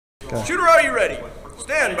Okay. Shooter, are you ready?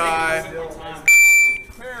 Stand by.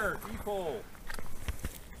 Prepare, E-pole.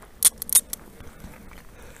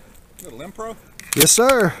 Little Impro? Yes,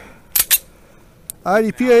 sir.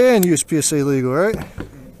 IDPA and USPSA legal, right?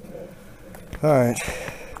 All right.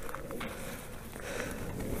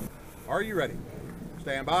 Are you ready?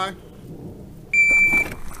 Stand by.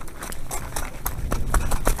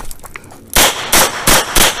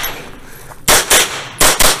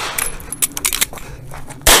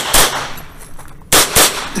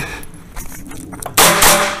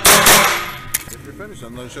 If you're finished,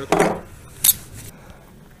 unload show clear.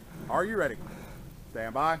 Are you ready?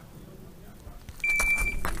 Stand by.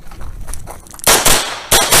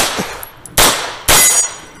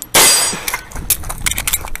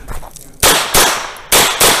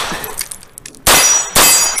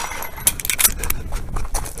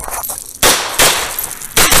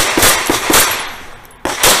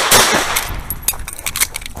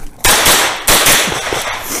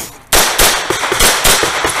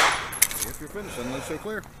 If you're finished, unload show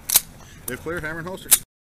clear. If clear, hammer and holster.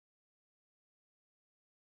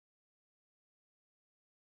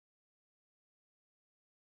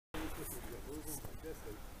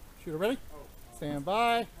 Shooter ready? Stand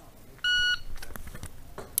by.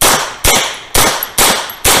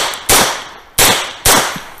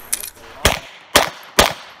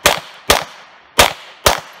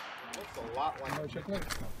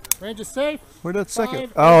 Range is safe. Where'd that second?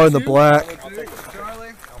 5, Oh, in the 2. black.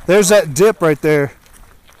 There's that dip right there.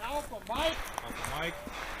 Alpha Mike. Mike.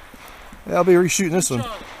 Yeah, I'll be reshooting this one.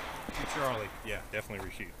 Charlie. Charlie. Yeah, definitely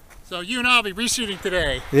reshoot. So you and I'll be reshooting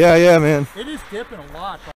today. Yeah, man. It is dipping a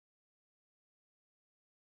lot.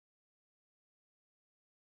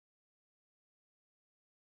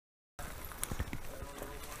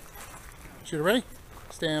 Shooter ready?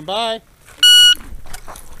 Stand by.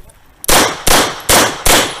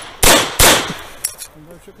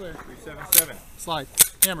 Shoot clear. 377. Slide.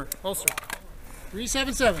 Hammer. Holster.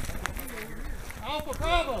 377. Alpha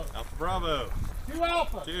Bravo. Alpha Bravo. 2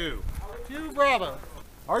 Alpha. 2. 2 Bravo.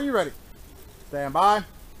 Are you ready? Stand by.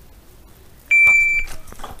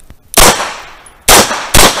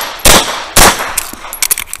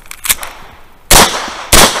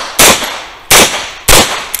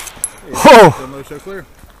 Oh! Unload show clear.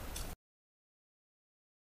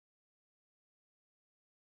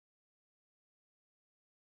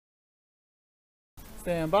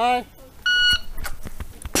 Stand by.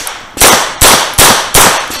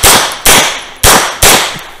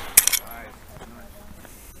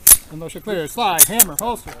 And motion clear. Slide. Hammer.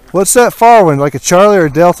 Holster. What's that far one? Like a Charlie or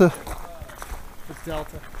a Delta? It's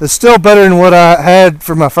Delta. It's still better than what I had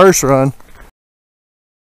for my first run.